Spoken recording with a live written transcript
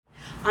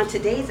On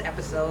today's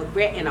episode,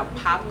 we're in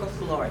Apopka,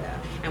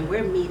 Florida, and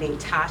we're meeting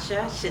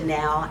Tasha,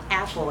 Chanel,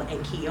 Apple,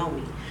 and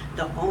Kiyomi,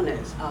 the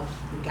owners of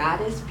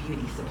Goddess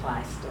Beauty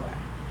Supply Store.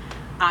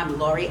 I'm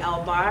Lori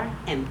Elbar,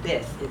 and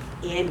this is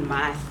In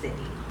My City.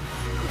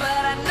 But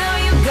I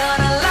know you're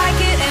gonna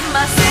like it in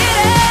my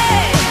city.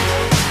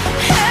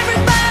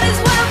 Everybody's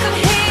welcome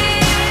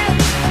here.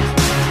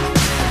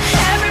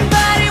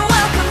 Everybody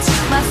welcome to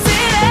my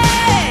city.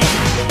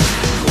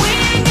 We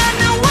ain't got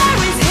no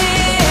worries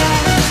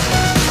here.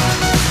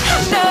 I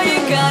know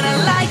you're gonna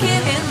like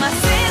it in my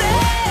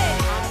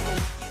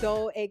city.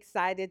 So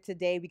excited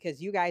today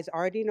because you guys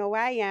already know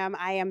where I am.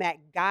 I am at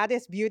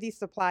Goddess Beauty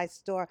Supply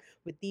Store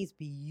with these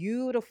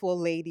beautiful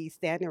ladies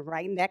standing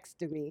right next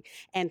to me.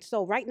 And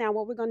so right now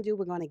what we're going to do,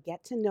 we're going to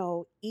get to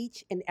know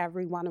each and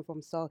every one of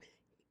them. So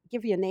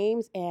give your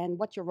names and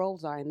what your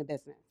roles are in the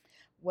business.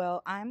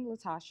 Well, I'm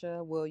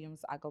Latasha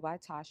Williams. I go by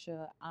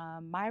Tasha.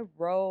 My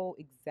role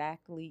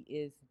exactly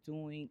is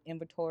doing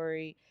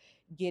inventory,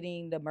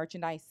 getting the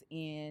merchandise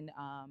in.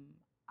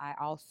 I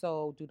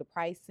also do the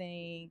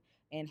pricing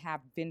and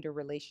have vendor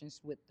relations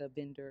with the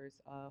vendors,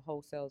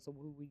 wholesales, of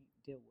who we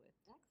deal with.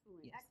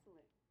 Excellent, Yes.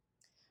 excellent.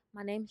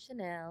 My name's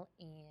Chanel,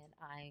 and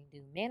I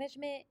do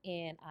management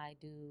and I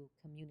do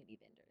community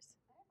vendors.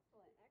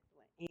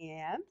 Excellent.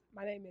 And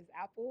My name is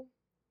Apple.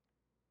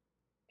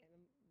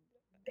 And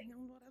dang, I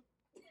don't know what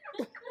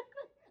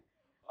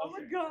Oh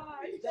my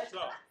gosh. So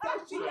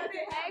she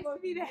doesn't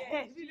ask me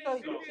that.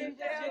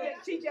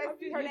 She just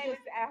her name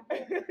is Apple.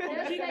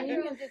 Say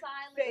you the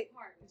silent.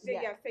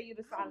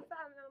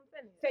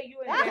 Say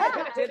you an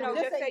investor. No,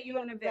 just say you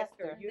an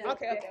investor.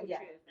 Okay. Yeah.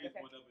 Here's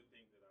one other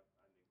thing that I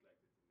neglected to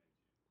mention.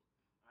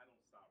 I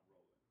don't stop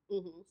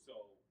rolling. Mhm.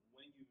 So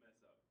when you mess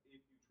up, if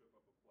you trip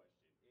up a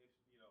question, if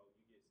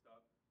you get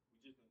stuck,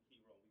 we're just gonna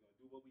keep rolling. We're gonna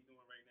do what we're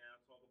doing right now,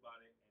 talk about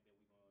it, and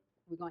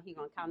then He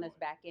gonna count us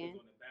back in.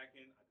 on the back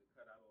end, I could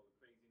cut out all the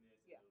craziness.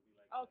 Yeah. It'll be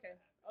like Okay.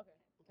 nothing happened. Okay.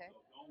 Okay.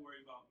 So don't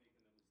worry about making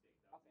a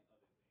mistake. That's the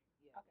other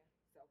thing. Okay.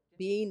 So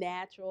Be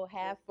natural,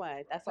 have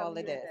fun. That's all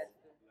it is.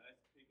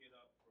 Let's pick it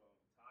up from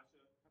Tasha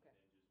and then just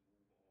move on.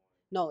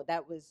 No,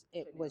 it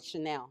was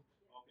Chanel.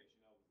 Okay,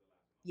 Chanel was the last one.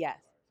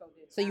 Yes. Sorry.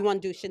 So you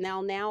want to do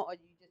Chanel now, or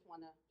you just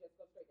want to? Just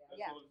go straight down.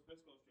 Yeah.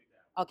 Let's go straight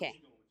down. Okay. What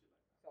you doing with your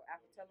life? So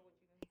after tell her what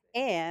you need to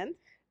say. And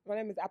My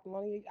name is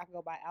Apollonia. I can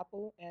go by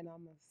Apple, and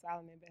I'm a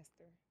silent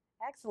investor.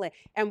 excellent.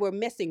 And we're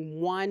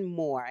missing one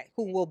more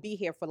who will be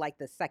here for like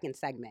the second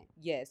segment.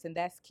 Yes, and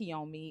that's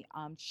Kiyomi.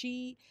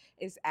 She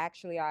is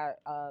actually our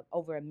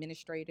over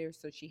administrator,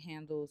 so she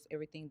handles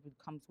everything that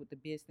comes with the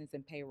business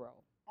and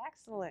payroll.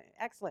 Excellent,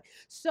 excellent.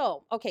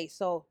 So, okay,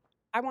 so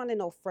I want to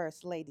know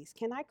first, ladies,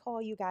 can I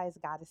call you guys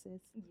goddesses?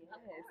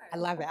 I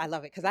love it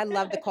because I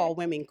love to call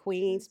women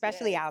queens,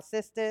 especially our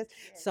sisters.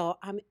 So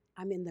I'm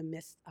in the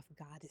midst of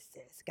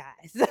goddesses,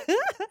 guys.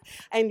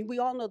 And we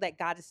all know that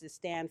goddesses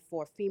stand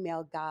for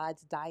female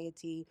gods,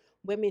 deity,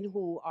 women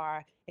who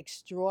are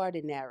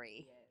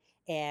extraordinary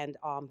and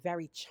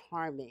very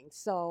charming.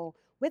 So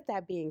with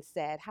that being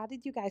said, how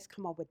did you guys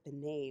come up with the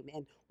name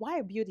and why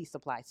a beauty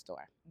supply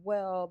store?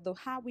 Well, the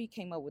how we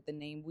came up with the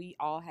name, we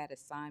all had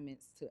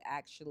assignments to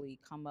actually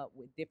come up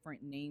with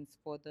different names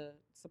for the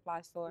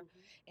supply store.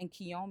 And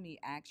Kiyomi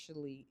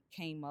actually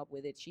came up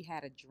with it. She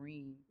had a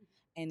dream.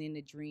 And in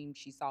the dream,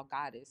 she saw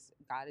Goddess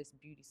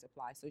Beauty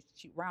Supply. So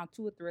she around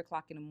 2 or 3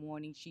 o'clock in the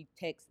morning, she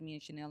texted me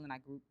and Chanel in our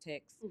group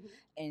text,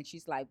 and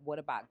she's like, "What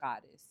about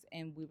Goddess?"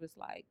 And we was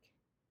like,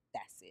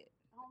 "That's it."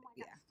 Oh my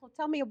Yeah. God. So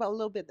tell me about a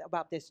little bit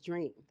about this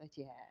dream that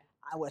you had.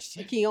 I was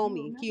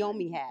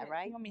Kiyomi had,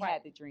 right? Kiyomi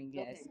had the dream,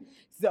 yes. Okay.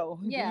 So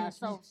Yeah,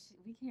 so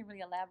we can't really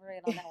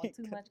elaborate on that one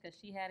too much because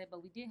she had it,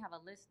 but we did have a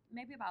list,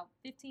 maybe about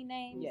 15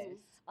 names yes,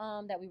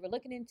 that we were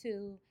looking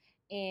into,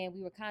 and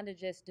we were kind of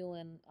just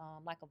doing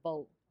like a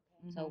vote.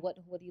 So Mhm. what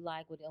do you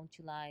like? What don't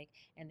you like?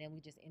 And then we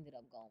just ended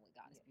up going with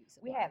Goddess Beauty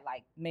Supply. we had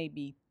like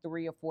maybe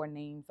 3 or 4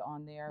 names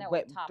on there, That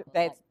were but top of,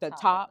 that's like, the top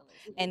of top. the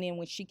list. And then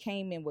when she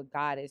came in with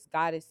Goddess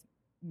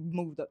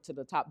moved up to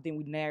the top. Then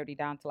we narrowed it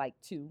down to like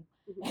 2,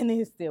 and then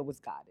it still was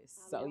Goddess.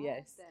 So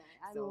yes,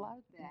 I So,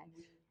 love that.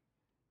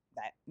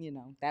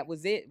 that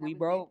was it. That We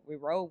was it.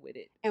 rolled with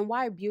it. And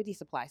why a beauty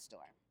supply store?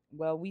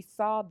 Well, we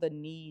saw the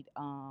need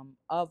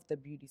of the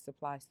beauty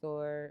supply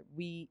store.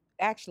 We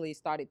actually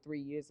started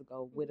 3 years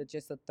ago with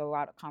just a throw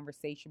out a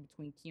conversation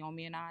between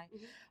Kiyomi and I.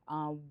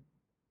 Um,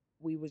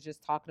 we was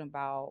just talking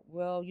about,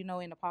 well,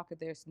 in the pocket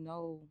there's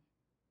no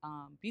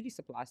beauty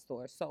supply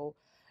store. So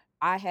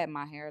I had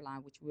my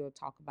hairline, which we'll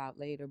talk about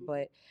later,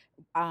 but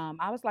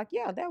I was like,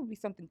 yeah, that would be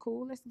something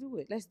cool. Let's do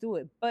it. Let's do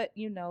it. But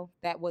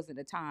that wasn't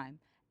the time.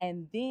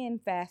 And then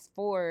fast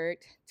forward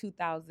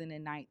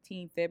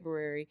 2019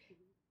 February.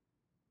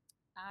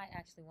 I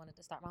actually wanted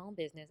to start my own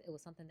business. It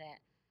was something that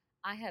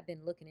I had been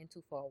looking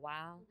into for a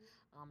while.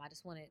 I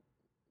just wanted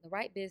the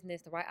right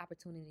business, the right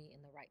opportunity,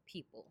 and the right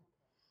people.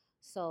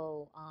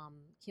 So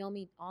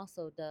Kiyomi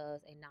also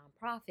does a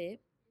nonprofit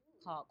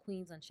called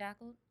Queens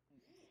Unshackled.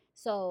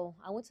 So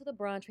I went to the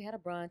brunch. We had a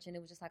brunch, and it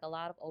was just like a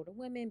lot of older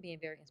women being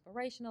very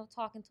inspirational,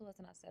 talking to us.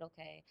 And I said,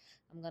 okay,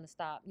 I'm gonna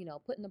stop,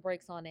 putting the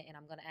brakes on it, and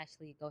I'm gonna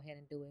actually go ahead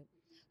and do it.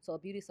 So a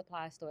beauty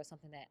supply store is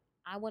something that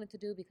I wanted to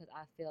do because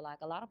I feel like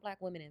a lot of Black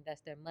women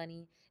invest their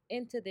money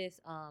into this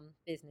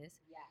business,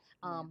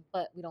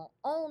 but we don't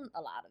own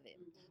a lot of it.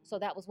 So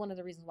that was one of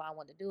the reasons why I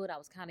wanted to do it. I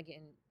was kind of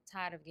getting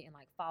tired of getting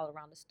like followed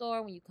around the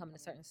store when you come into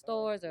certain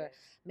stores, or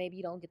maybe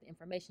you don't get the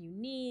information you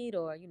need,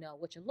 or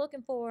what you're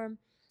looking for.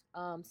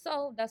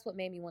 So that's what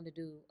made me want to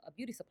do a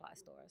beauty supply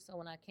store. So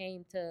when I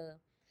came to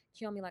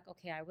Kiyomi, like,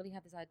 okay, I really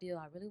have this idea.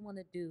 I really want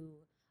to do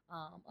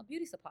a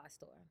beauty supply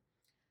store.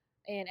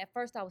 And at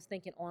first I was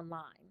thinking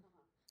online,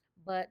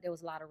 but there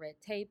was a lot of red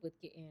tape with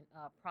getting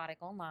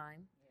product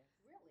online.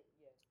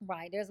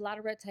 Right. There's a lot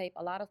of red tape.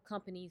 A lot of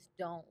companies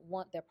don't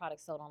want their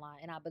products sold online.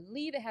 And I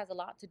believe it has a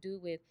lot to do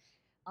with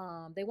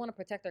they want to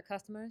protect their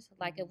customers.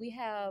 Like if we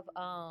have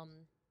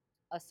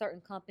a certain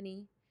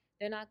company,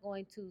 they're not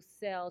going to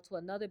sell to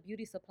another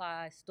beauty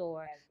supply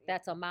store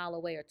that's a mile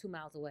away or 2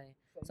 miles away.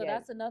 So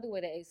that's another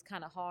way that it's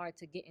kind of hard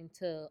to get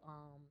into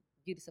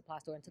beauty supply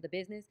store, into the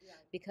business,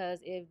 because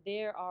if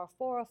there are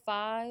 4 or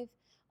 5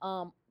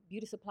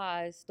 beauty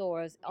supply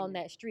stores on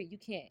that street,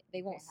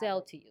 they won't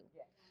sell to you.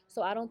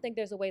 So I don't think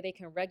there's a way they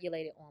can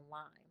regulate it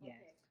online.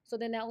 So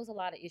then that was a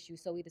lot of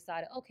issues. So we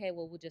decided, okay,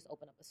 well, we'll just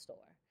open up a store.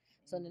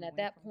 So then at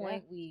that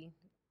point, we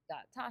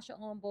got Tasha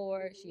on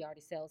board. She already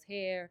sells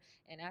hair.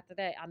 And after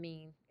that, I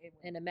mean,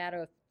 in a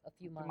matter of a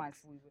few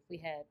months, we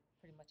had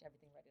pretty much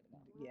everything ready to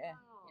go.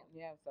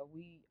 Yeah. So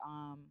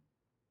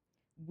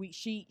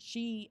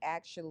she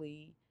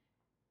actually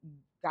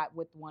got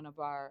with one of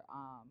our,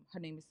 her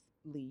name is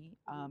Lee.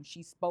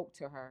 She spoke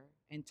to her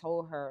and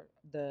told her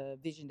the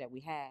vision that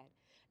we had.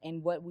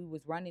 And what we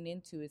was running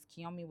into is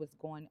Kiyomi was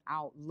going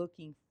out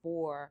looking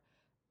for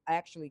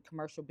actually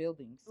commercial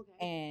buildings.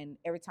 And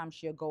every time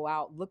she'll go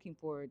out looking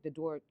for the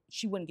door,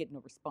 she wouldn't get no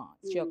response.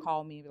 She'll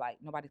call me and be like,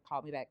 nobody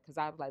called me back. Because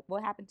I was like,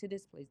 what happened to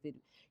this place? Did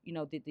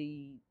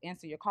they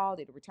answer your call?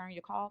 Did they return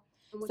your call?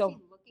 And was she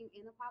looking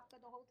in the pocket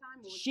the whole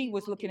time? Or she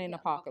was looking in the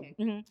pocket.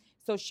 Okay.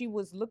 So she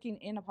was looking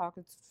in the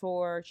pockets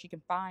for she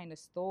can find a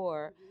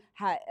store.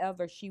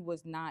 However, she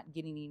was not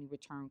getting any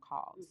return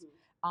calls.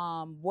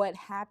 What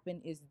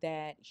happened is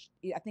that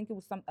I think it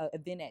was some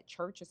event at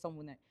church or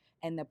someone,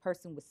 and the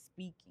person was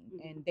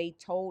speaking, and they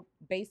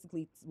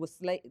basically was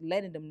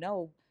letting them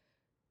know,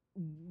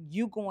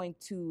 you going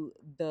to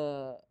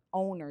the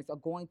owners or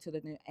going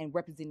to and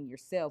representing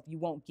yourself, you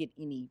won't get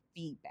any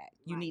feedback.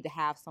 You need to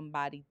have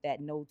somebody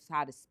that knows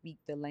how to speak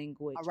the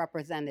language. A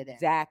representative.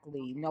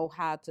 Exactly. Know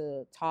how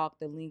to talk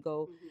the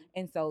lingo.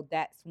 And so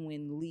that's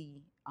when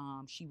Lee,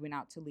 she went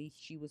out to Lee.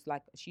 She was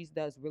like, she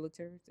does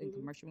realtors and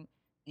commercial,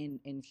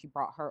 and she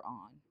brought her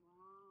on.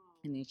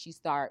 And then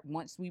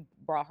once we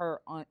brought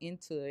her on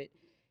into it,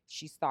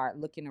 she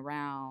started looking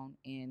around,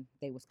 and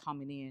they was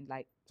coming in,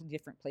 like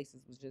different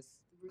places was just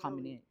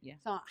coming in. Yeah.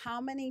 So how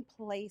many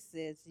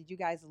places did you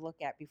guys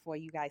look at before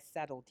you guys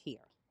settled here?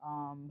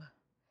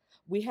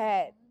 We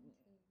had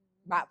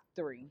about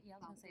 3. Yeah,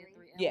 I was gonna say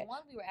 3. And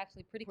one we were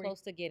actually pretty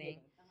close to getting,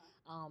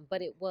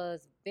 but it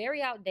was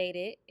very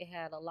outdated. It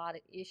had a lot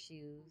of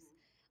issues.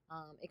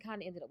 It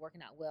kind of ended up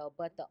working out well,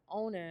 but the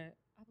owner,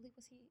 I believe,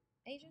 was he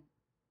Asian?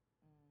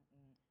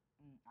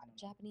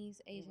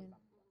 Japanese, Asian.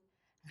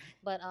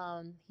 But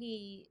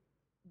he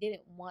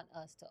didn't want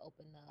us to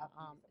open the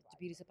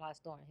beauty supply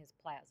store in his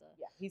plaza.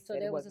 So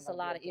there was just a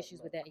lot of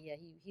issues with that. Yeah,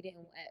 he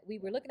didn't. We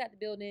were looking at the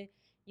building.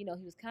 He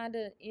was kind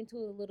of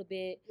into it a little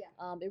bit.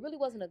 It really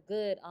wasn't a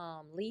good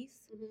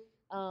lease.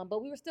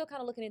 But we were still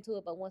kind of looking into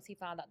it. But once he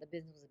found out the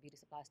business was a beauty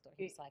supply store,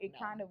 he was like, it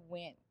kind of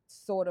went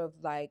sort of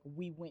like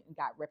we went and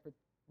got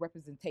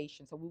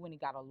representation. So we went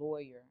and got a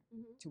lawyer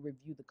to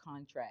review the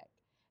contract.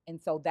 And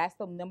so that's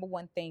the number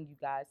one thing, you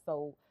guys.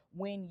 So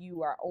when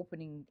you are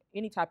opening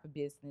any type of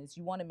business,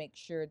 you want to make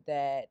sure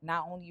that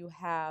not only you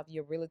have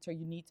your realtor,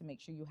 you need to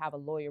make sure you have a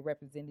lawyer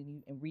representing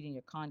you and reading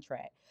your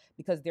contract.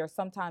 Because there are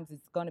sometimes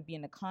it's going to be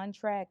in the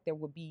contract, there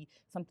will be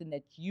something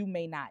that you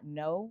may not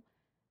know,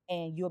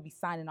 and you'll be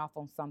signing off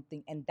on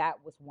something. And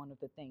that was one of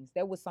the things.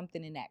 There was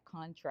something in that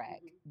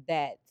contract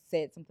that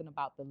said something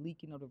about the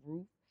leaking of the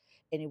roof,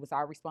 and it was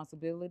our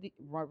responsibility,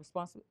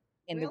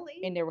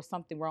 and there was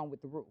something wrong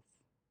with the roof.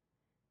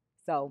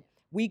 So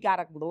we got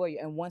a lawyer,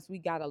 and once we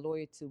got a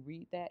lawyer to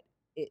read that,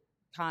 it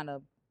kind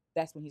of,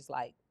 that's when he's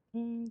like,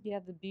 we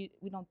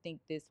don't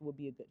think this will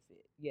be a good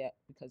fit yet,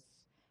 because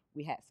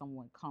we had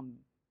someone come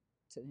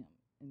to him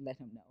and let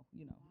him know,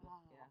 Wow.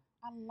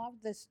 I love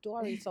this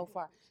story so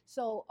far.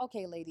 So,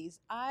 okay, ladies,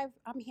 I'm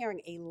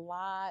hearing a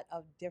lot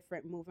of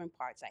different moving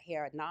parts. I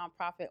hear a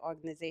nonprofit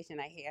organization.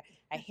 I hear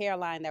a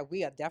hairline that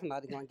we are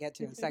definitely going to get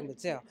to in segment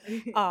 2.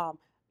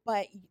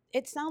 But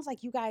it sounds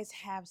like you guys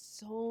have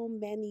so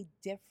many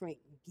different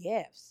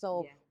gifts.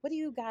 So what do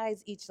you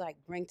guys each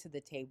bring to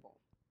the table?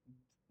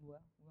 Well,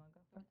 you want to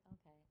go first?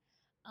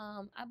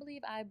 Okay. I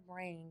believe I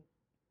bring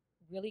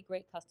really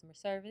great customer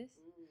service.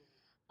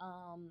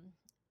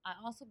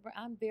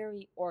 I'm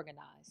very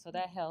organized, so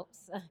that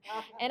helps.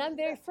 And I'm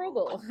very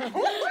frugal.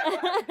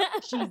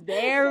 She's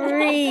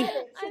very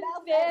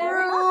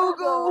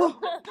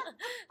frugal.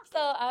 So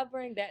I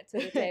bring that to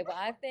the table.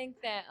 I think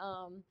that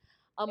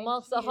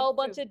amongst a she whole is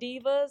bunch too. of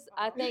divas,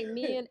 I think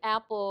me and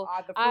Apple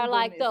Are the are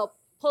like the frugalness.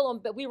 pull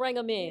them, but we bring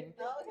them in. And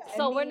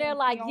So me when they're and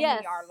like, Kiyomi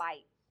yes, are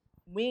like,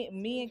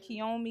 me and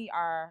Kiyomi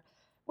are,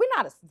 we're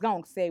not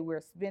gonna say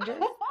we're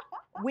spenders.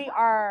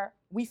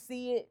 We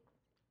see it,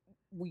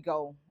 we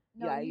go,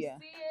 no, yeah, you yeah.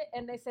 see it,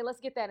 and they say, let's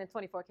get that in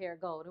 24 karat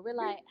gold, and we're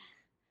like,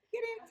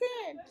 Get in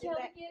 10. can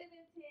we get it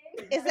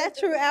in 10? Is that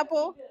true,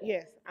 Apple?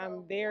 Yes,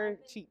 I'm very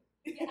cheap.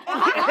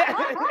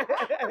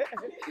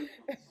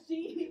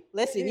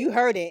 Listen, you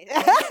heard it.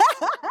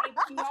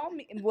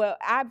 Kiyomi, well,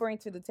 I bring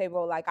to the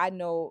table, like, I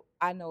know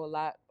a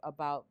lot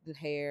about the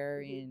hair,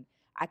 and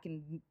I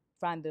can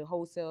find the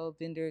wholesale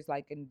vendors,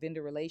 like in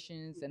vendor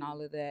relations and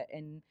all of that,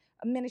 and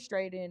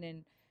administrating,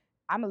 and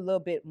I'm a little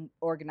bit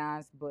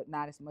organized, but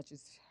not as much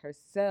as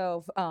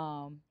herself.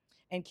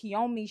 And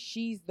Kiyomi,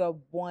 she's the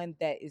one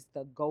that is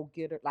the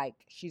go-getter. Like,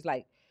 she's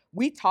like,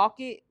 we talk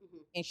it,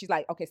 and she's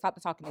like, okay, stop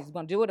the talking. Is we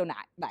gonna do it or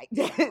not? Like,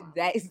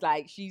 that is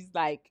like, she's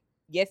like,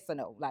 yes or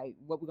no, like,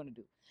 what we're gonna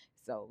do.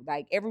 So,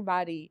 like,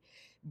 everybody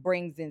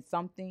brings in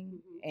something,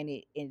 and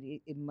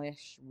it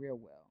mesh real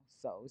well.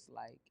 So it's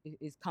like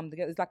it's come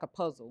together. It's like a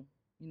puzzle.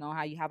 You know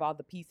how you have all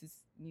the pieces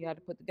you have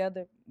to put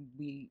together.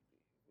 We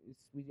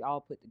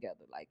all put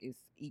together. Like, it's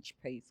each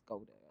piece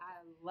go there.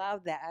 I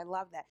love that. I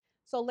love that.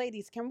 So,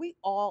 ladies, can we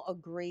all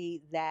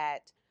agree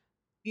that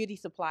beauty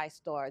supply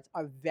stores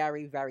are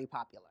very, very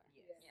popular?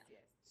 Yes.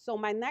 So,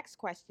 my next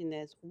question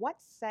is,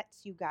 what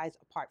sets you guys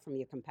apart from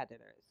your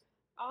competitors?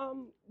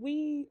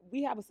 We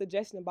have a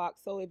suggestion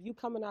box. So if you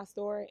come in our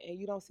store and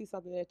you don't see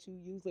something that you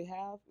usually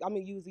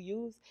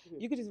use,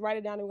 you can just write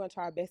it down and we're gonna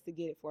try our best to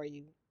get it for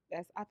you.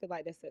 I feel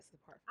like that sets us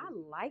apart. I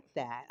like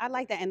that. I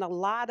like that. And a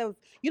lot of,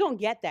 you don't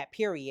get that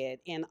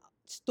period in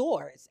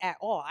stores at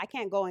all. I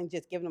can't go and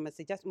just give them a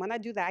suggestion. When I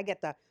do that, I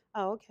get the,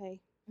 oh, okay,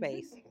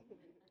 face.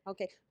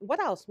 Okay. What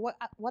else?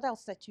 What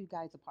else sets you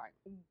guys apart?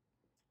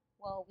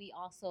 Well, we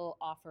also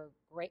offer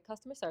great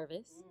customer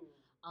service.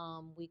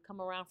 We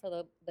come around for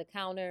the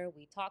counter.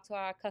 We talk to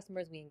our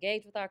customers. We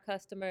engage with our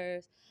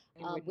customers.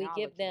 And We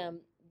give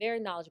them very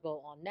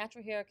knowledgeable on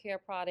natural hair care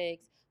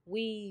products,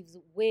 weaves,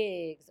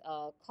 wigs,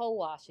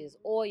 co-washes,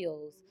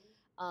 oils,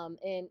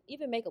 and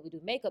even makeup. We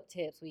do makeup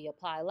tips. We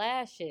apply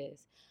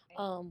lashes.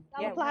 Y'all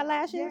apply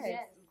lashes?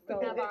 Yes.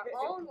 We have our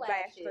own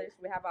lashes.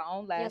 We have our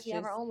own lashes. Yes, we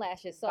have our own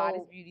lashes. So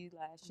Goddess Beauty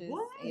lashes.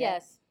 What?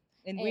 yes,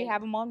 And we And-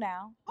 have them on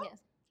now. yes.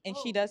 And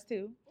she does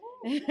too.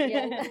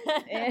 Yes.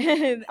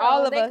 And So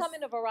all of they us. come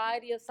in a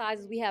variety of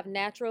sizes. We have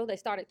natural. They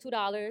start at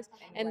 $2,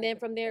 and then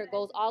from there it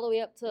goes all the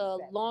way up to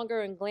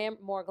longer and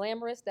more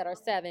glamorous that are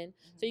 $7.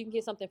 So you can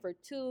get something for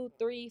 2,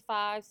 3,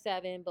 5,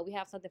 7. But we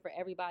have something for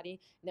everybody.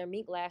 And they're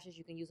mink lashes.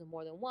 You can use them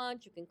more than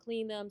once. You can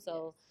clean them.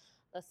 So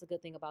that's the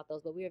good thing about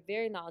those. But we are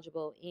very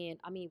knowledgeable, and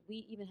I mean,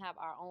 we even have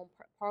our own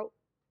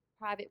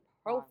private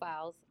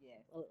profiles.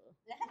 Yes.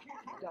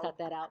 Cut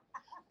that out.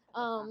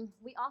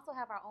 We also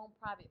have our own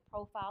private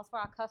profiles for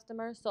our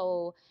customers.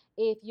 So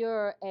if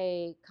you're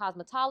a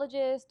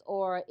cosmetologist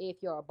or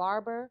if you're a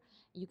barber,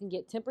 you can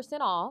get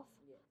 10% off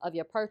of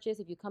your purchase.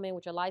 If you come in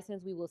with your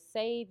license, we will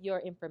save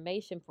your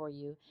information for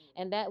you.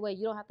 And that way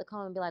you don't have to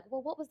come and be like,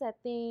 well, what was that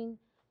thing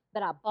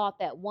that I bought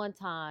that one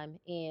time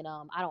and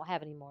I don't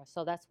have anymore.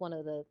 So that's one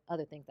of the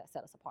other things that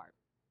set us apart.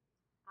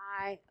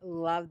 I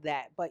love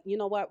that. But you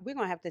know what? We're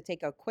going to have to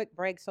take a quick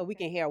break so we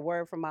can hear a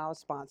word from our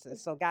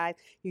sponsors. So, guys,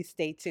 you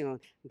stay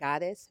tuned.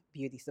 Goddess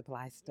Beauty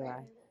Supply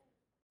Store.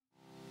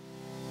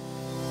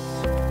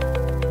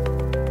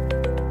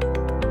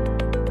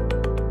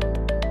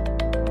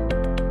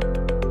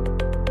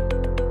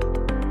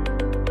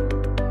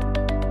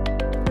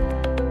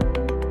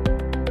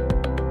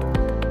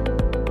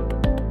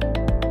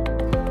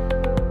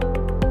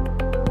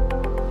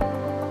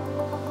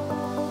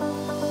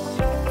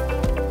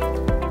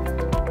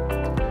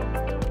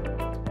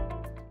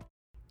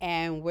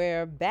 And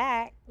we're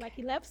back. Like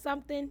you left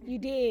something, you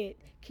did.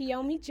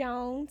 Kiyomi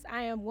Jones.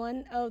 I am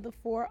one of the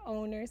 4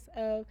 owners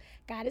of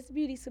Goddess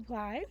Beauty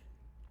Supply.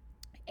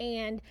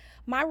 And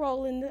my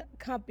role in the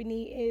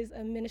company is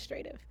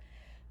administrative,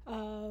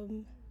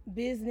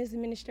 business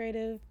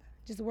administrative,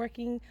 just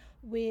working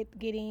with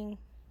getting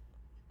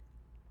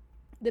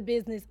the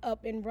business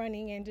up and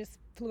running and just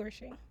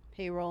flourishing.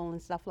 Payroll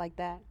and stuff like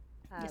that.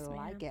 I Yes,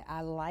 like ma'am. it.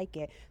 I like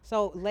it.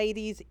 So,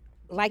 ladies,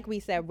 like we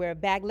said, we're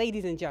back.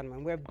 Ladies and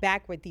gentlemen, we're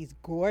back with these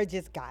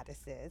gorgeous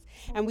goddesses.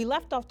 And we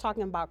left off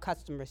talking about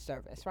customer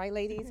service, right,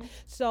 ladies?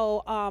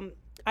 So,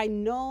 I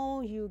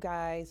know you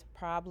guys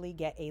probably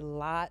get a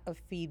lot of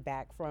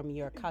feedback from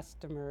your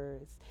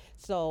customers.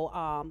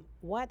 So,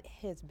 what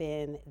has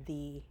been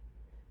the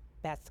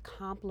best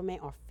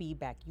compliment or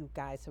feedback you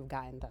guys have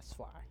gotten thus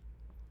far?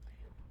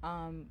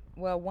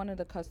 Well, one of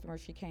the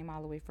customers, she came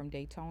all the way from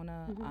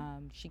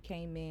Daytona. She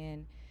came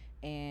in,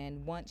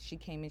 and once she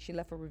came in, she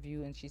left a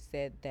review, and she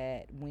said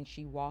that when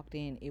she walked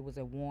in, it was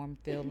a warm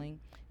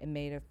feeling. It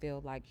made her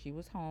feel like she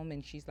was home,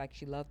 and she's like,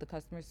 she loved the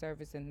customer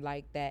service and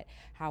like that,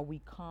 how we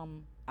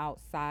come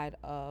outside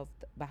of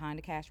behind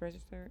the cash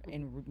register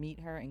and meet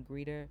her and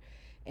greet her.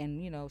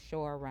 and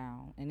show her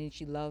around. And then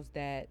she loves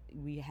that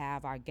we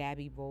have our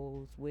Gabby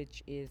Bowls,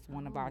 which is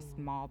one of our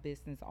small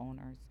business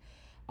owners,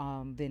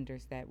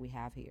 vendors that we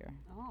have here.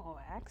 Oh,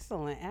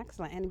 excellent,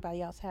 excellent.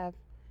 Anybody else have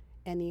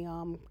any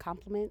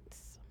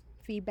compliments,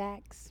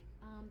 feedbacks?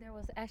 There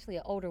was actually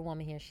an older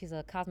woman here. She's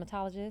a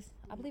cosmetologist.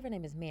 I believe her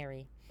name is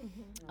Mary.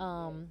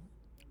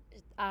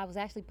 I was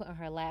actually putting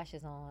her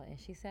lashes on, and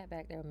she sat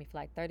back there with me for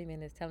like 30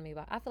 minutes telling me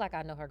about. I feel like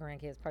I know her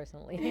grandkids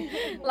personally.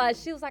 Like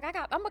she was like, I'm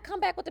gonna come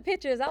back with the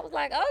pictures. I was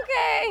like,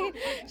 okay.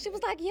 She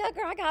was like, yeah,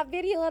 girl, I got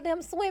video of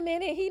them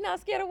swimming, and he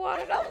not scared of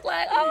water. And I was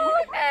like, oh,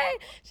 okay.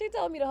 She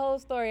told me the whole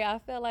story. I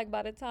felt like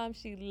by the time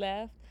she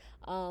left,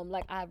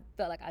 like I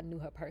felt like I knew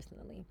her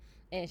personally.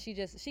 And she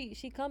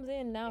comes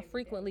in now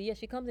frequently. Yeah,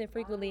 she comes in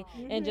frequently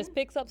and just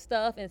picks up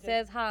stuff and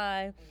says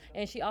hi.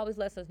 And she always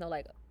lets us know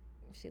like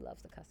she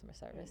loves the customer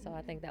service. So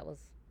I think that was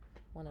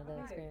one of the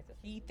experiences.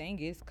 The key thing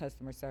is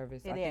customer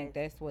service. It I think is.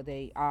 that's what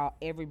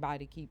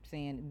everybody keeps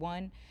saying.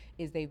 One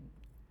is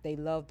they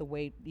love the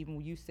way, even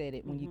when you said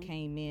it, when you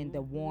came in,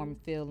 the warm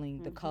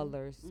feeling, the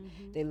colors.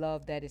 They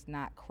love that it's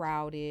not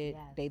crowded.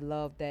 Yes. They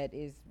love that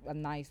it's a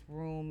nice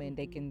room and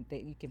that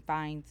you can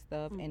find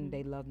stuff. And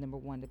they love, number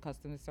one, the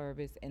customer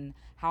service and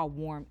how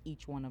warm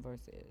each one of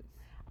us is.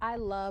 I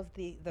love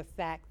the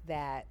fact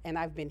that, and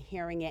I've been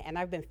hearing it, and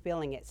I've been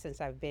feeling it since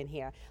I've been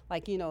here.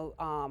 Like,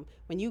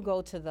 when you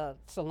go to the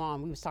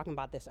salon, we was talking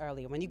about this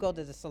earlier, when you go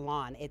to the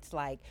salon, it's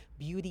like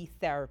beauty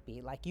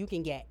therapy. Like, you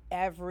can get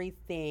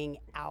everything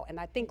out. And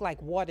I think,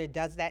 like, water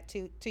does that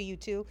to you,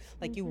 too.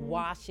 Like, you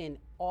washing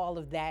all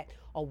of that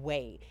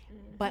away.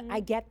 But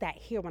I get that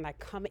here when I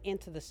come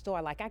into the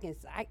store. Like,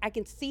 I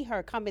can see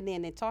her coming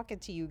in and talking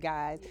to you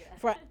guys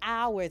for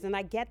hours, and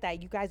I get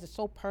that. You guys are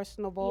so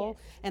personable,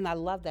 and I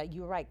love that.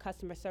 You're right.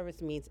 Customer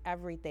service means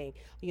everything.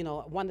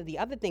 One of the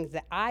other things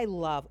that I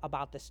love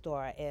about the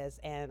store is,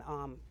 and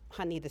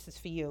honey, this is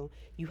for you.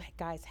 You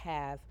guys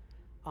have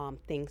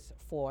things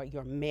for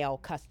your male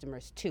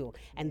customers too,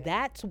 and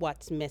that's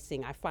what's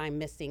missing. I find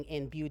missing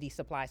in beauty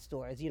supply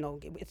stores.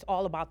 It's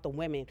all about the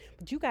women,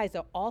 but you guys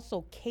are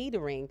also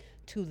catering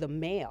to the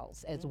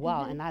males as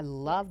well, and I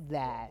love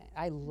that.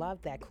 I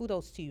love that.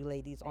 Kudos to you,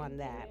 ladies, on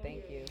that.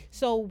 Thank you.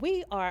 So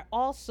we are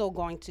also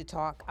going to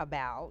talk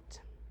about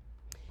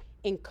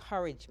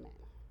encouragement,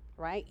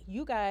 right?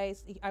 You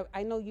guys,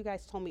 I know you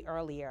guys told me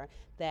earlier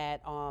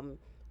that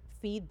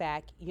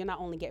feedback, you're not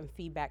only getting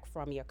feedback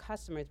from your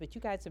customers, but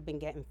you guys have been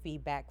getting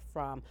feedback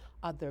from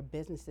other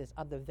businesses,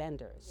 other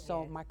vendors.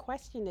 So my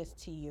question is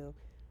to you,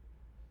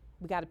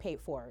 we got to pay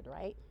it forward,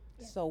 right?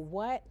 Yes. So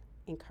what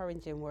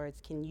encouraging words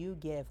can you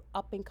give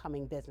up and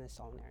coming business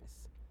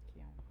owners?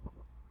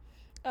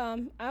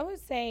 I would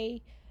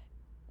say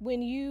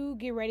when you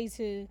get ready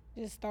to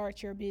just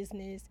start your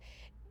business,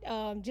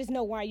 just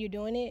know why you're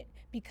doing it,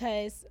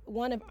 because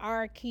one of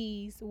our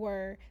keys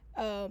was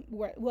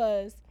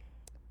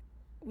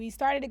we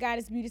started a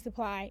Goddess Beauty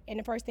Supply, and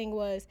the first thing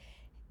was,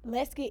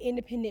 let's get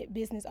independent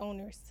business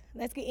owners.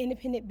 Let's get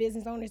independent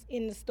business owners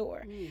in the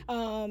store.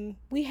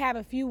 We have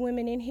a few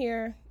women in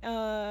here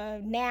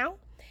now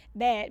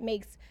that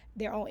makes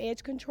their own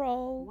edge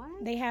control.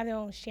 What? They have their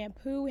own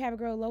shampoo. We have a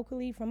girl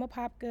locally from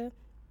Apopka,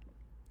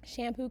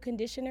 shampoo,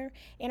 conditioner.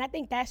 And I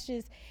think that's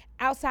just,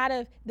 outside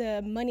of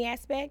the money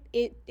aspect,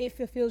 it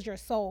fulfills your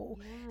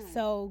soul. Yeah.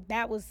 So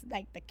that was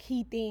like the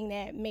key thing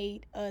that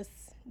made us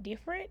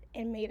different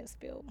and made us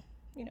feel,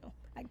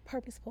 like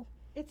purposeful.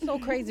 It's so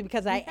crazy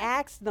because I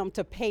asked them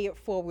to pay it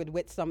forward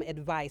with some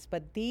advice,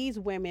 but these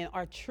women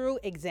are true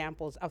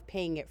examples of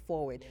paying it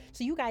forward.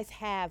 So you guys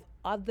have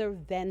other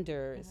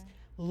vendors,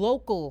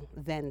 local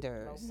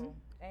vendors. Local.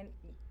 And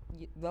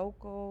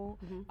local.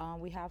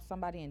 We have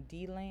somebody in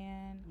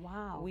D-Land.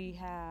 Wow. We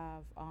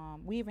have,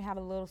 we even have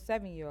a little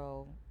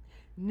 7-year-old.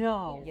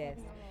 No. Yes.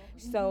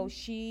 So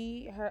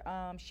she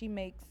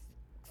makes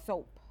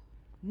soap.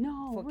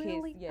 No, For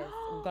really? kids, yes.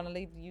 I'm gonna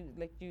let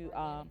you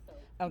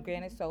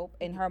organic soap,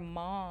 and her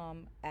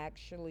mom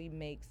actually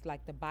makes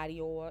like the body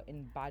oil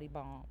and body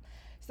balm.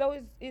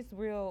 So it's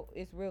real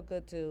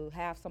good to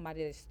have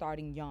somebody that's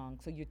starting young.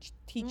 So you're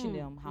teaching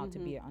them how to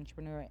be an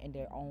entrepreneur and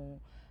their own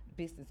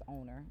business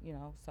owner,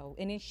 So,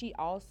 and then she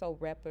also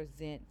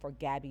represent for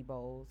Gabby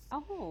Bowls.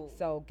 Oh.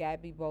 So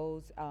Gabby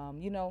Bowls,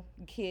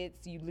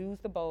 kids, you lose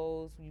the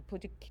bowls, you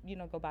put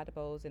your, go buy the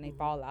bowls and they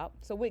fall out.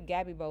 So with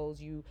Gabby Bowls,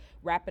 you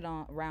wrap it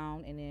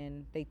around and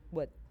then they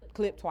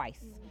clip twice.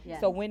 Yes.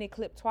 So when it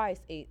clip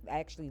twice, it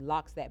actually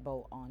locks that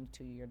bow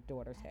onto your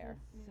daughter's hair.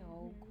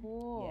 So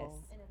cool.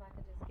 Yes. And if I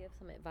could just give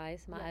some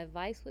advice, my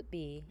advice would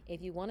be,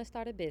 if you want to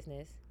start a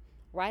business,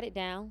 write it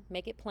down,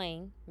 make it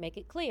plain, make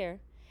it clear,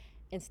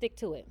 and stick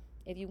to it.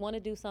 If you want to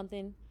do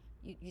something,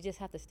 you just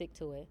have to stick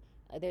to it.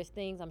 There's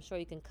things I'm sure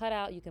you can cut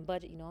out, you can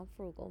budget, I'm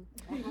frugal.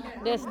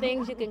 There's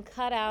things you can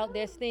cut out,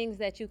 there's things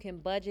that you can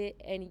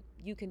budget, and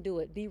you can do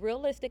it. Be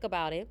realistic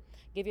about it.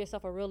 Give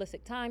yourself a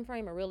realistic time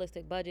frame, a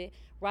realistic budget.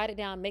 Write it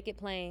down, make it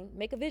plain,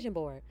 make a vision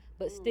board,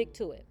 but stick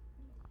to it.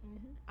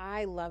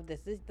 I love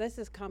this. This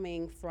is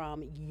coming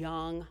from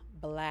young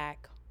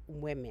Black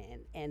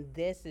women, and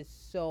this is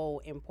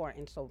so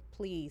important. So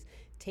please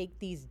take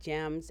these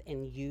gems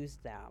and use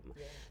them.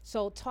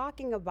 So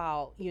talking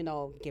about,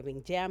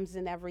 giving gems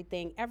and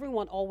everything,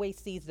 everyone always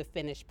sees the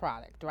finished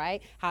product,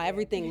 right? How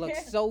everything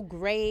looks so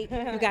great.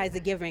 You guys are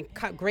giving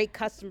great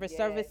customer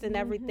service and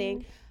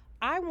everything.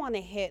 I want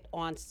to hit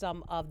on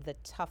some of the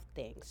tough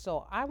things.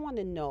 So I want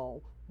to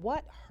know,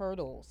 what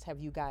hurdles have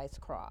you guys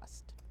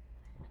crossed?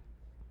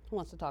 Who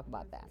wants to talk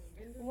about that?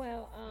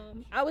 Well,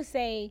 I would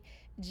say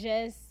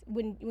just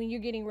when you're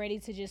getting ready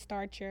to just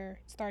start your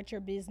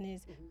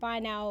business,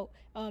 find out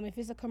if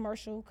it's a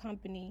commercial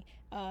company,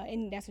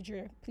 and that's what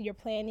your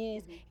plan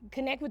is.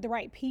 Connect with the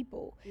right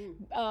people,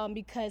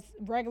 because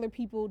regular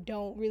people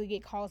don't really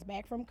get calls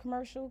back from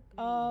commercial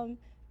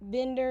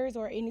vendors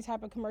or any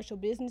type of commercial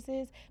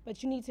businesses,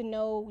 but you need to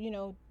know,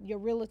 your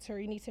realtor,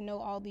 you need to know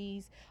all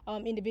these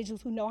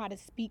individuals who know how to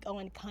speak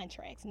on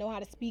contracts, know how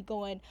to speak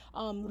on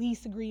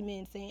lease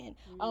agreements, and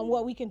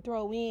what we can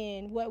throw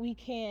in, what we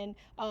can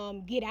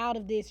get out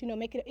of this,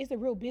 make it's a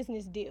real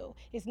business deal.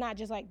 It's not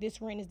just like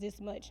this rent is this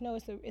much. No,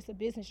 it's a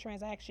business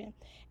transaction,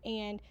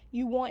 and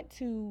you want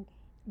to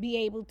be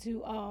able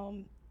to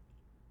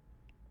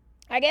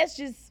I guess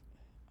just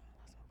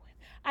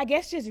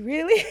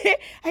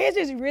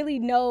really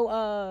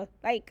know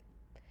like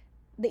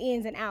the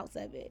ins and outs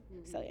of it.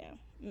 So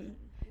yeah.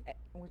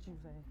 What you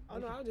say? Oh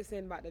no, I was just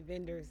saying about the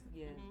vendors.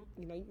 Yeah.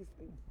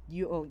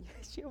 She was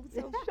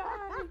so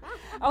shy.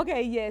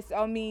 Okay, yes.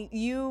 I mean,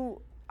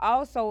 you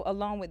also,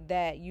 along with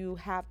that, you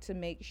have to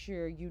make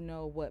sure you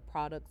know what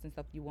products and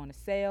stuff you want to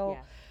sell,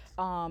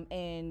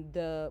 and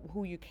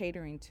who you're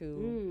catering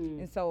to,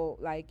 and so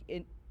like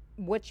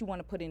what you want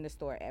to put in the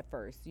store at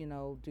first. Do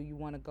you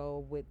want to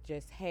go with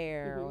just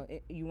hair, or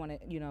you want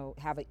to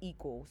have an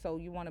equal? So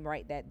you want to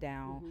write that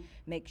down,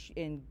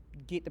 and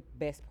get the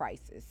best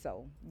prices.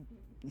 So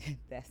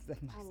that's the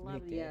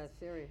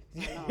serious.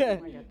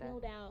 No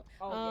doubt.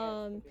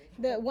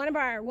 One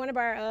of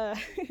our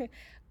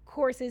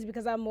courses,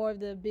 because I'm more of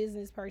the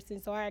business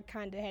person, so I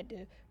kind of had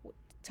to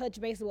touch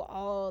base with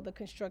all the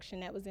construction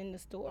that was in the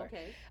store.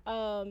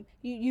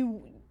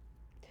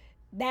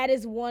 That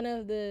is one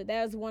of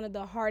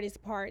the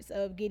hardest parts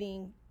of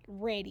getting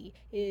ready,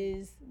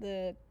 is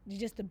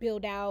just to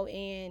build out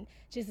and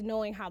just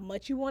knowing how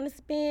much you want to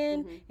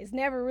spend. It's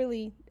never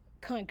really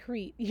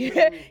concrete.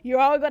 You're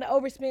always going to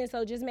overspend,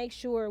 so just make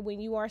sure when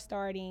you are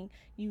starting,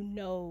 you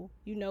know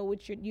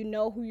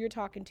who you're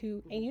talking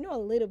to, and you know a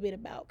little bit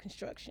about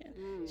construction,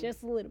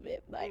 just a little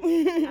bit. Like,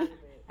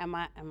 am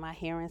I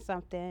hearing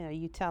something? Are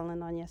you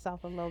telling on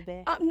yourself a little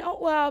bit? No,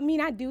 well, I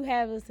mean, I do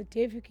have a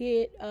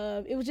certificate.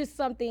 It was just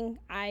something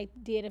I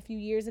did a few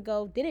years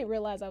ago. Didn't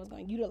realize I was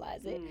going to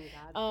utilize it.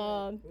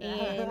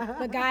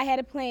 But God had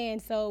a plan.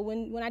 So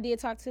when I did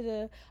talk to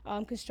the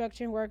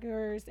construction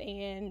workers,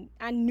 and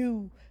I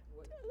knew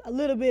a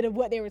little bit of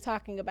what they were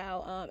talking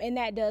about, and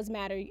that does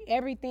matter.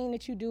 Everything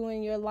that you do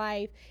in your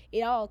life,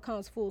 it all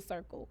comes full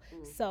circle.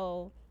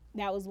 So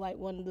that was like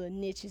one of the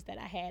niches that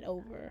I had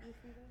over.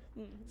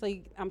 So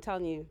I'm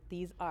telling you,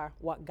 these are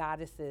what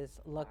goddesses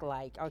look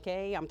like,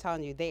 okay? I'm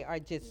telling you, they are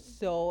just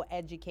so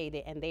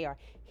educated, and they are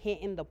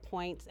hitting the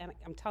points. And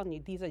I'm telling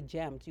you, these are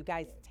gems. You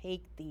guys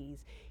take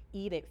these,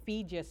 eat it,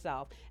 feed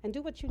yourself, and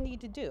do what you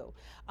need to do.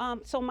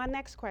 So my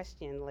next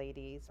question,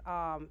 ladies,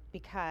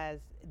 because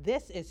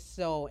this is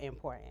so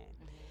important.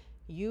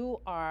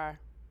 You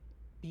are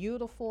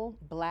beautiful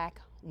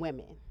Black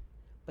women,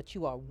 but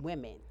you are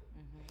women.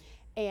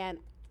 And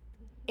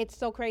it's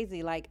so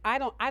crazy. Like, I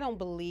don't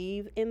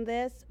believe in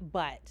this,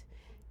 but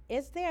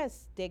is there a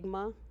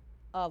stigma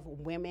of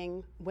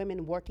women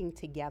working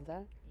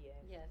together?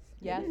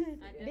 Yes.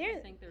 I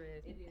definitely think there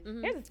is.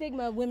 There's a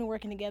stigma of women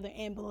working together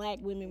and Black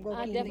women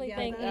working definitely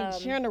together think,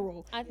 in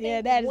general. I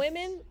think that is,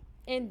 women,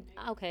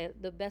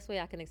 the best way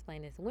I can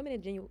explain this,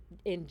 women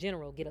in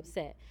general get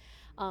upset.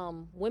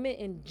 Women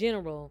in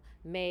general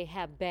may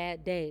have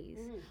bad days.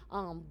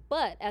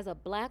 But as a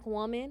Black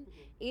woman,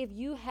 if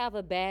you have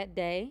a bad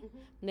day,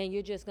 then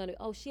you're just gonna,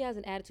 she has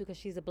an attitude because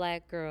she's a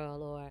Black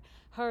girl, or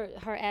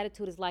her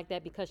attitude is like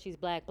that because she's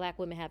Black. Black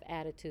women have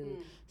attitude.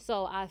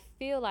 So I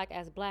feel like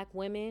as Black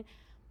women,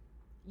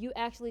 you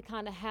actually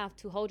kind of have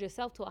to hold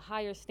yourself to a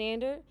higher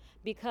standard,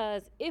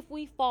 because if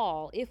we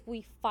fall, if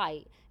we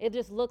fight, it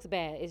just looks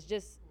bad. It's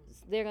just,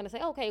 they're going to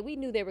say, okay, we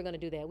knew they were going to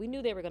do that. We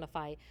knew they were going to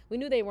fight. We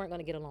knew they weren't going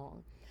to get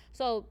along.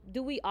 So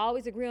do we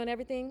always agree on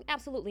everything?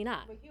 Absolutely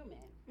not. We're human.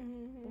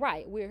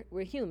 Right,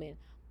 we're human.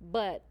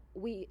 But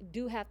we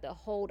do have to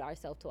hold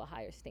ourselves to a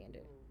higher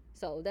standard.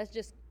 So that's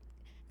just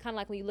kind of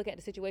like when you look at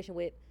the situation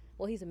with,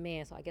 well, he's a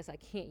man, so I guess I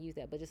can't use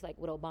that. But just like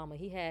with Obama,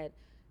 he had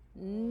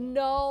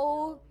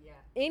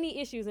any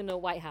issues in the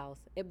White House,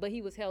 but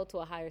he was held to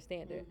a higher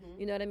standard.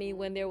 You know what I mean?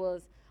 When there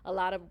was a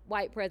lot of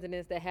white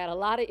presidents that had a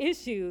lot of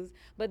issues,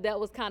 but that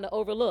was kind of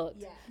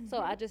overlooked. So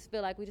I just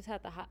feel like we just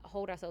have to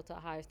hold ourselves to a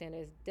higher standard.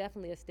 It's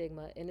definitely a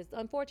stigma, and it's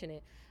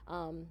unfortunate.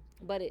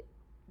 But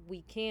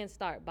we can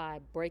start by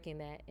breaking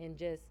that and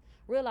just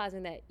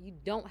realizing that you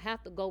don't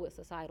have to go with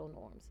societal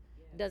norms.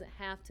 It doesn't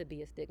have to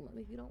be a stigma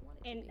if you don't want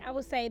it. And to be. I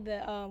would say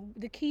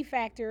the key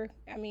factor.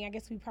 I mean, I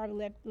guess we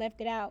probably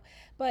left it out.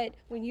 But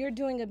when you're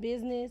doing a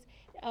business,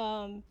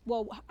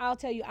 well, I'll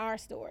tell you our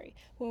story.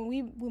 When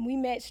we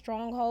met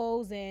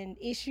strongholds and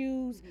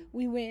issues,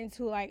 we went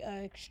into like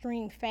an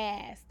extreme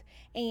fast,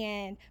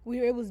 and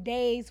it was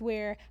days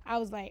where I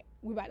was like,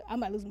 I'm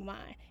about to lose my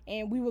mind,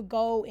 and we would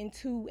go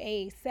into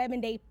a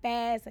 7-day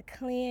fast, a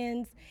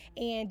cleanse,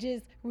 and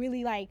just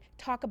really like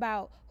talk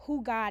about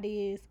who God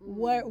is,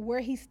 where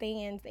He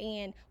stands,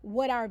 and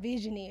what our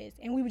vision is,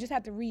 and we would just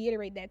have to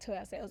reiterate that to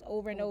ourselves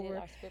over and over.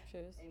 Our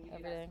scriptures,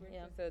 everything.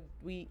 Yeah. So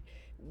we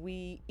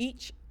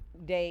each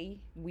day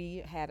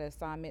we had an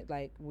assignment,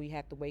 like we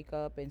had to wake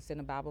up and send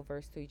a Bible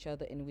verse to each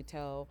other, and we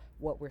tell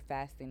what we're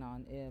fasting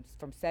on.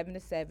 From 7 to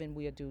 7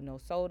 we'll do no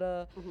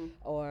soda,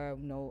 or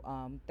no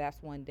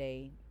that's one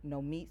day,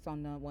 no meats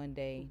on one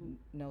day,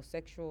 no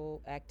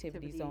sexual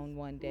activities on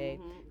one day,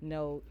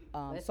 no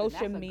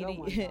social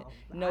media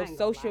no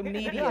social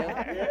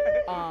media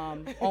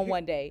on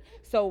one day.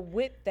 So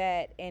with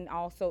that, and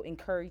also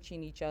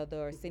encouraging each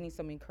other, or sending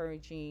some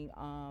encouraging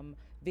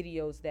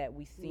videos that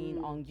we seen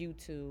on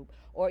YouTube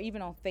or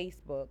even on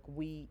Facebook,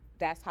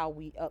 that's how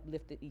we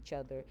uplifted each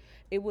other.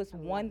 It was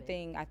one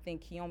thing I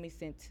think Kiyomi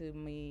sent to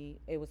me.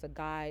 It was a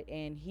guy,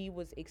 and he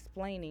was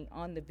explaining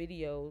on the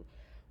video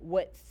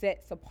what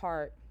sets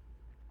apart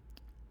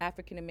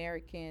African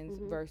Americans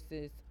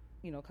versus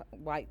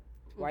white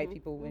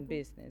people in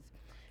business.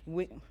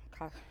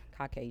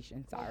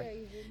 Caucasian,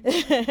 sorry.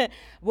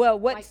 Well,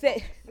 what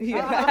sets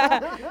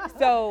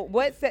so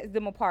what sets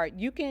them apart?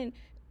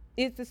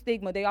 It's a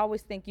stigma. They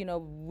always think,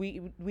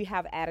 we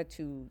have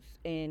attitudes,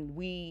 and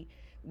we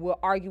will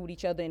argue with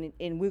each other,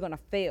 and we're gonna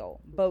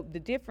fail. But the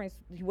difference,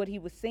 what he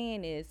was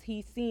saying is,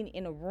 he's seen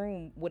in a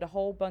room with a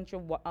whole bunch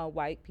of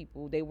white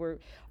people. They were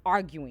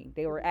arguing.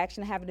 They were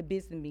actually having a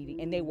business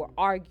meeting, and they were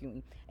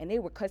arguing, and they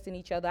were cussing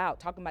each other out,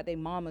 talking about their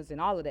mamas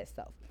and all of that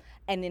stuff.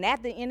 And then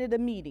at the end of the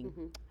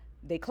meeting,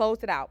 they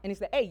closed it out, and he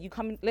said, "Hey, you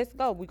come? Let's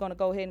go. We're gonna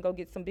go ahead and go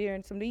get some beer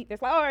and some meat."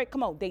 It's like, all right,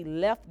 come on. They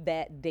left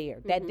that there.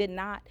 That did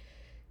not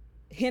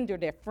hinder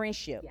their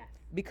friendship,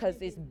 because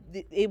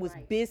it was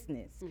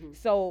business.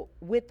 So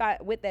with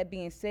that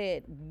being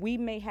said, we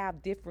may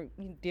have differences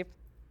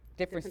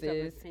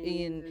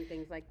in and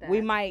things like that.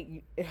 We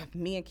might,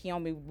 me and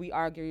Kiyomi, we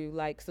argue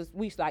like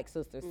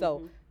sisters.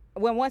 So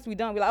once we're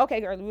done, we're like,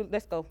 okay, girl,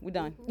 let's go, we're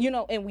done.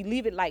 And we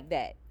leave it like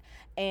that.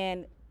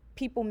 And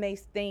people may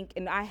think,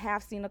 and I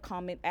have seen a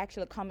comment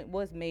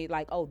was made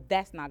like, oh,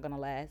 that's not gonna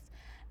last.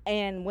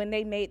 And when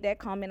they made that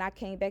comment, I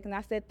came back and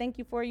I said, thank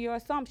you for your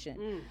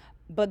assumption.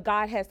 But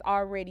God has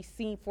already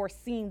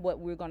foreseen what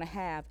we're going to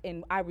have,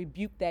 and I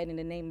rebuke that in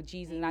the name of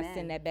Jesus. Amen. And I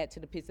send that back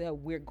to the pits of hell.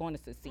 We're going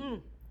to succeed.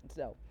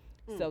 So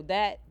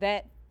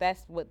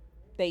that's what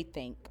they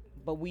think,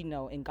 but we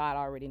know, and God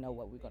already know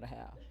what we're going to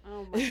have.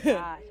 Oh my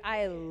gosh,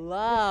 I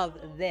love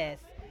this.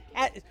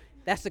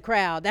 That's the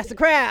crowd. That's the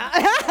crowd.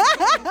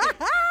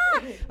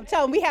 I'm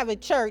telling, we have a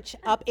church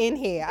up in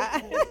here.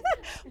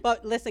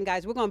 But listen,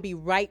 guys, we're going to be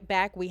right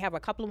back. We have a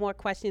couple more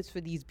questions for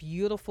these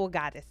beautiful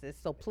goddesses,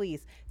 so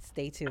please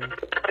stay tuned.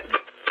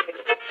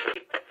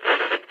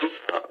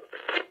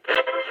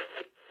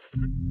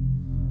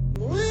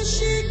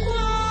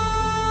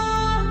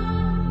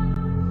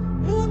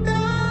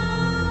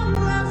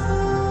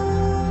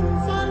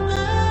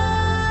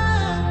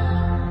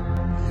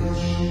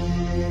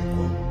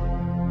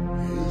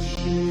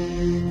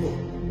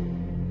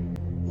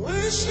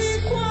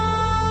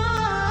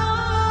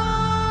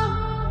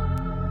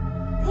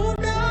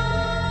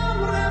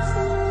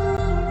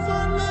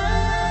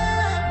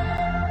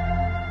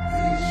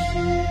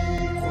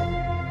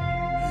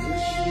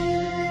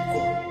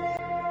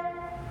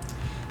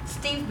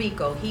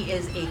 He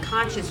is a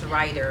conscious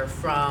writer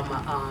from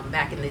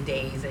back in the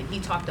days, and he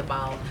talked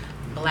about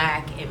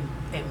black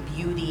and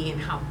beauty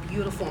and how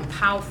beautiful and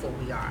powerful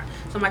we are.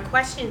 So my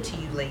question to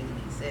you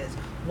ladies is,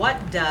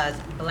 what does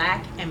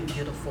black and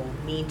beautiful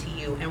mean to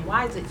you, and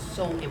why is it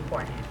so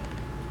important?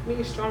 It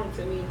means strong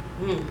to me.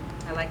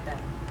 I like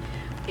that.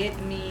 It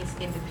means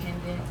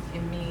independent.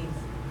 It means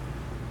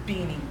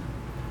being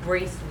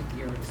embraced with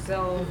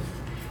yourself,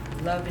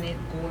 loving it,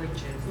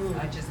 gorgeous.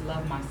 I just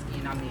love my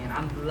skin I'm in.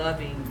 I'm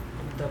loving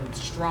the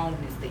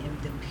strongness, the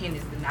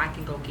independence, and I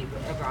can go get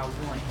whatever I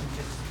want, and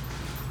just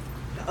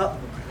the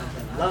upward,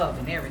 the love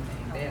and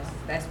everything.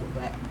 That's what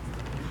black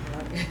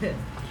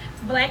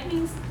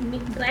means.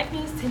 Black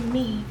means to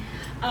me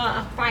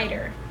a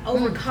fighter,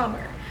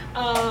 overcomer.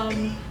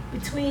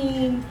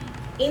 Between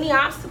any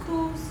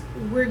obstacles,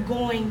 we're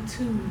going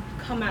to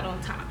come out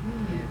on top.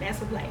 That's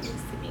what black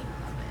means to me.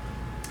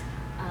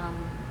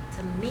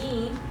 To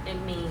me, it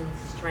means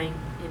strength.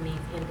 It means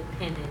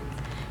independence.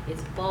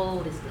 It's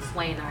bold, it's the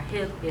sway in our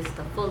hip, it's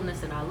the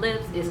fullness in our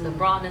lips, it's the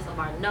broadness of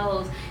our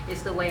nose,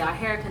 it's the way our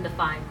hair can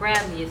define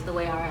gravity, it's the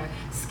way our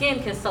skin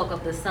can soak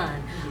up the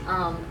sun.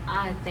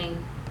 I think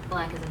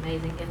black is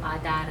amazing. If I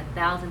died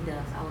 1,000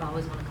 deaths, I would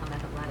always want to come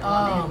back a black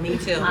woman. Oh, me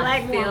too.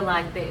 I feel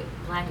like that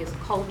black is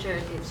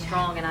cultured, it's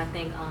strong, and I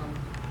think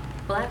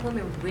black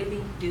women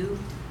really do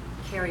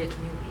carry a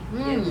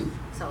community.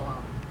 So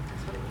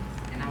that's what it is.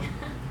 And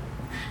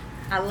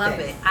I love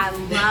it. I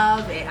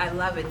love it. I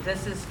love it.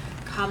 This is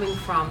coming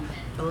from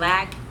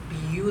Black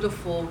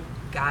beautiful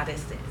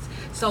goddesses.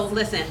 So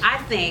listen,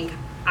 I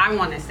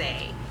want to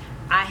say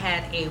I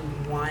had a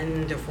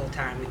wonderful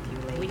time with you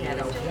ladies. we had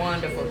a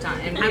wonderful time,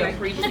 and we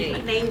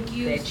appreciate Thank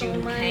you that so you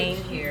much. came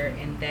here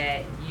and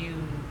that you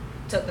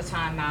took the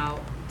time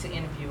out to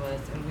interview us,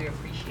 and we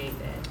appreciate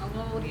that. Oh,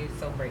 We're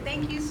so grateful.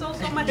 thank you so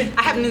much.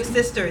 I have new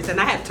sisters, and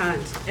I have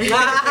tons.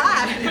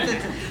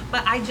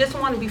 But I just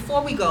want to,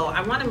 before we go,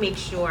 I want to make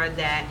sure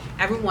that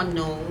everyone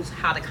knows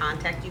how to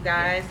contact you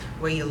guys,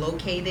 where you're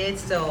located.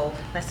 So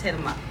let's hit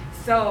them up.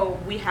 So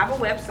we have a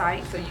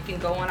website, so you can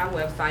go on our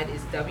website.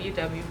 It's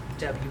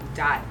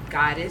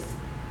www.goddessb,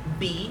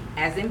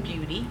 as in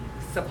beauty,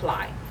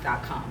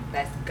 supply.com.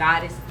 That's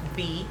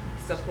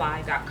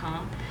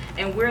goddessbsupply.com.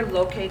 And we're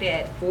located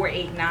at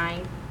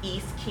 489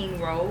 East King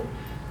Road,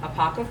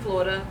 Apopka,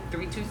 Florida,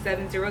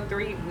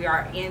 32703. We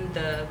are in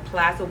the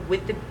plaza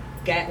with the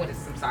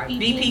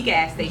BP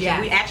gas station. Yes.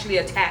 We actually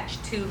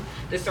attached to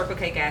the Circle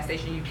K gas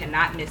station. You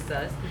cannot miss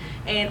us.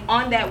 And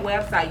on that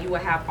website, you will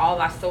have all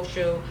our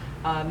social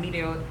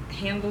media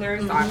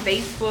handlers, our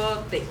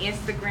Facebook, the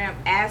Instagram,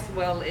 as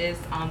well as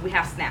we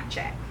have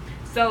Snapchat.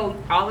 So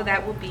all of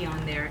that will be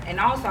on there. And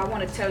also, I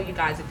want to tell you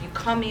guys, if you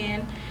come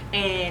in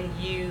and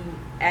you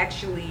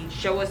actually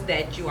show us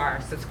that you are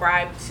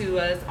subscribed to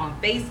us on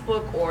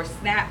Facebook or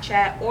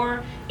Snapchat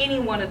or any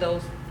one of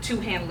those two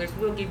handlers,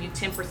 we'll give you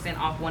 10%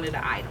 off one of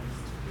the items.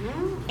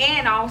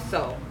 And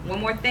also, one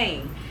more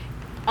thing,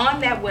 on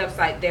that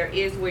website, there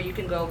is where you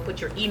can go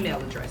put your email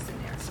address in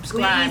there.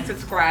 Please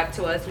subscribe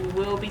to us. We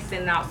will be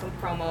sending out some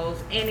promos.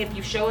 And if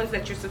you show us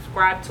that you're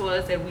subscribed to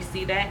us and we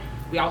see that,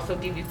 we also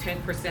give you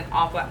 10%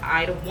 off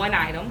one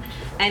item.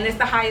 And it's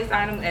the highest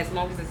item as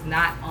long as it's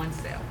not on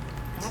sale.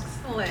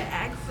 Excellent,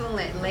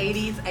 excellent.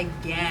 Ladies,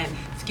 again,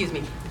 excuse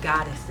me,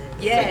 goddesses.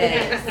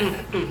 Yes.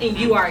 And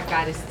you are a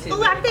goddess too.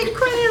 Oh, I think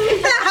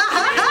Queen.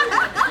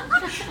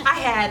 I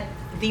had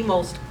the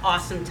most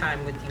awesome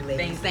time with you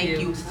ladies. Thank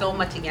you so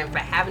much again for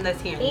having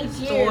us here in the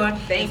store.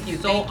 Thank you.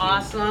 So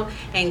awesome.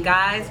 And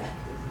guys,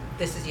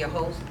 this is your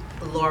host,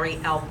 Lori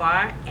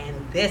Elbar, and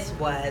this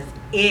was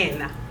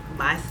In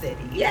My City.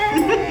 But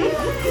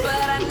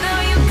I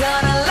know you're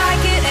gonna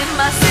like it in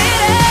my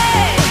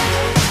city.